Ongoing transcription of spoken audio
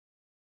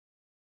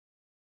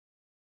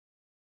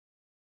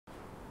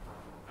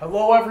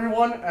Hello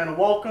everyone and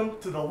welcome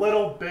to the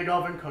Little Big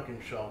Oven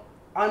Cooking Show.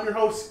 I'm your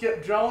host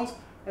Skip Jones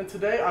and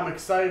today I'm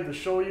excited to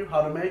show you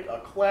how to make a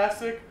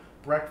classic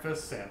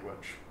breakfast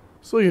sandwich.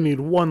 So you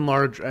need one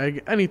large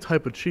egg, any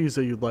type of cheese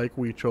that you'd like,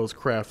 we chose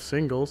Kraft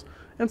Singles,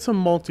 and some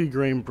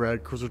multi-grain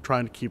bread because we're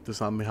trying to keep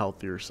this on the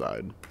healthier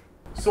side.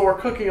 So our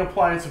cooking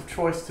appliance of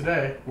choice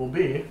today will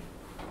be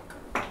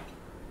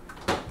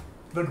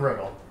the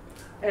griddle.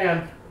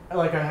 And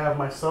like I have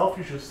myself,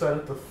 you should set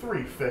it to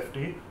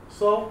 350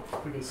 so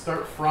we can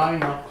start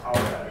frying up our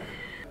egg.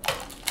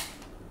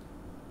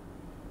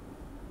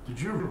 Did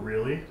you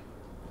really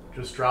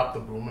just drop the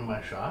boom in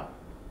my shot?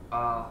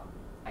 I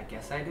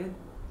guess I did.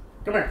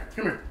 Come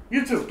here.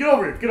 You two, get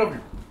over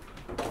here.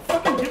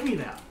 Fucking give me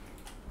that.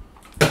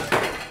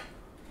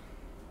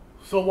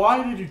 So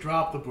why did you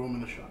drop the boom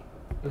in the shot?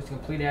 It was a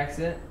complete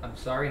accident. I'm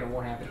sorry and it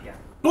won't happen again.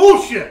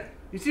 Bullshit!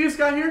 You see this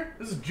guy here?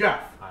 This is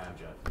Jeff. Hi, I'm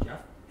Jeff. Jeff?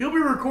 He'll be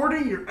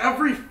recording your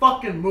every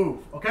fucking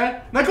move,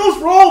 okay? And that goes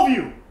for all of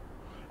you!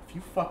 If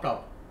you fuck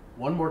up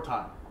one more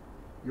time,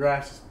 your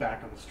ass is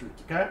back on the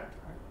streets, okay?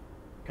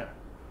 Okay.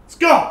 Let's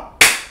go!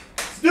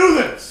 Let's do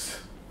this!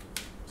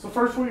 So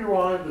first what you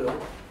want to do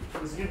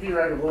is give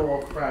your egg a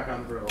little crack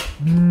on the griddle.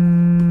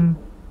 You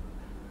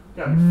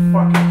gotta be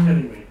fucking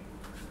kidding me.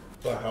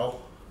 What the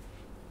hell?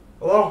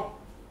 Hello?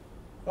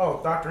 Oh,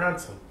 Dr.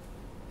 Henson.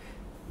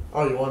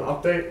 Oh, you want an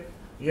update?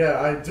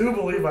 Yeah, I do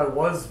believe I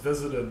was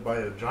visited by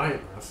a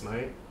giant last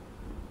night.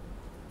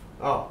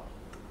 Oh.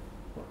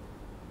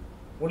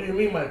 What do you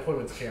mean my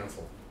appointment's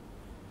canceled?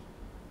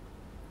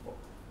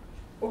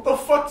 What the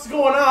fuck's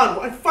going on?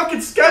 I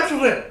fucking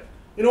scheduled it!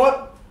 You know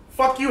what?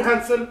 Fuck you,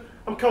 Henson.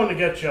 I'm coming to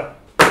get you.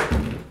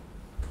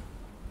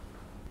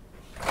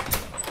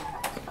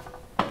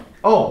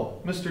 Oh,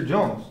 Mr.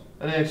 Jones.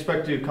 I didn't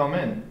expect you to come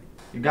in.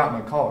 You got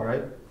my call,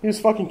 right? You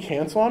just fucking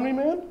cancel on me,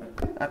 man?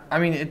 I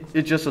mean,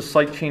 it's just a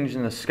slight change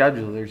in the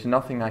schedule. There's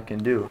nothing I can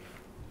do.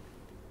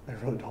 I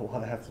really don't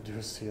want to have to do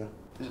this to you.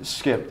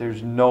 Skip,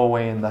 there's no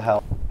way in the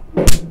hell.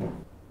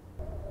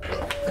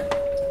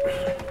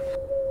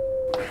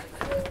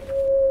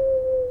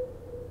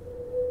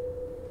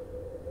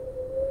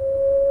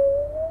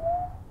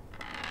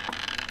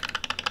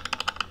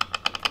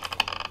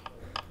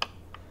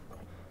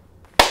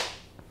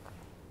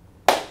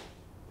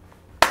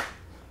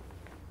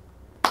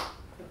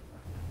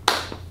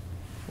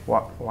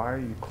 Why are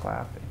you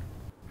clapping?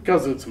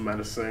 Because it's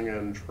menacing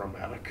and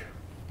dramatic.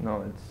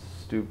 No, it's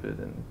stupid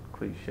and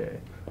cliche.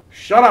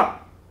 Shut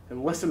up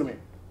and listen to me.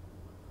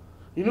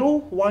 You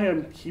know why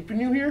I'm keeping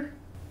you here?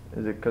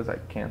 Is it because I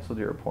canceled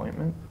your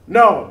appointment?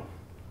 No.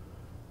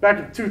 Back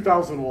in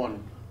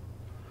 2001,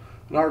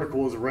 an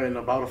article was written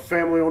about a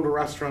family-owned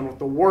restaurant with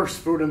the worst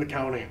food in the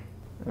county.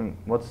 And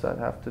what's that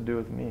have to do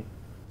with me?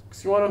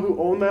 So you want to know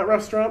who owned that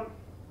restaurant?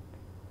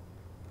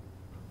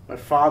 My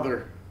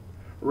father,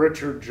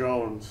 Richard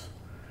Jones.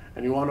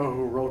 And you want to know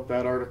who wrote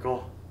that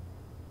article?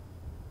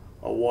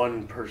 A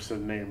one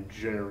person named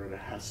Jared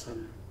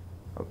Hessen.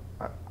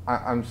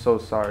 I'm so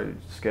sorry,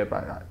 Skip.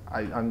 I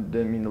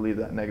didn't mean to leave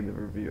that negative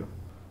review.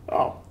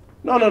 Oh,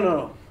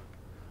 no.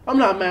 I'm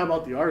not mad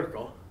about the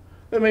article.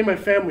 That made my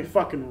family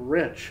fucking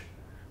rich.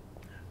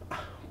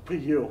 But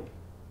you,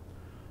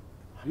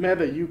 I'm mad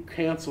that you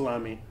canceled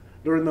on me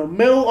during the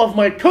middle of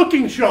my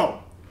cooking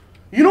show.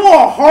 You know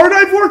how hard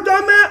I've worked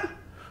on that?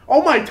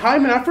 All my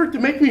time and effort to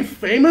make me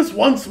famous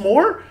once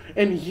more?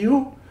 And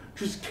you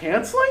just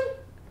canceling?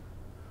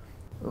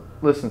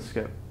 Listen,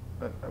 Skip.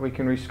 We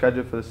can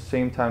reschedule for the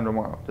same time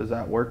tomorrow. Does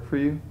that work for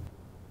you?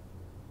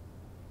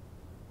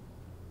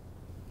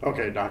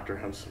 Okay, Dr.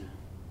 Henson.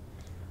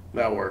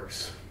 That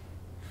works.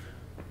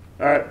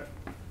 Alright.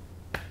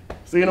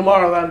 See you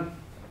tomorrow then.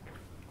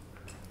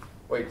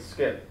 Wait,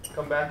 Skip.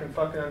 Come back and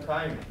fucking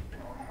untie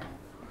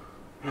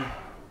me.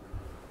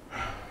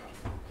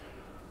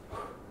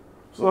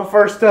 So the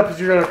first step is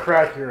you're going to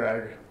crack your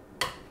egg.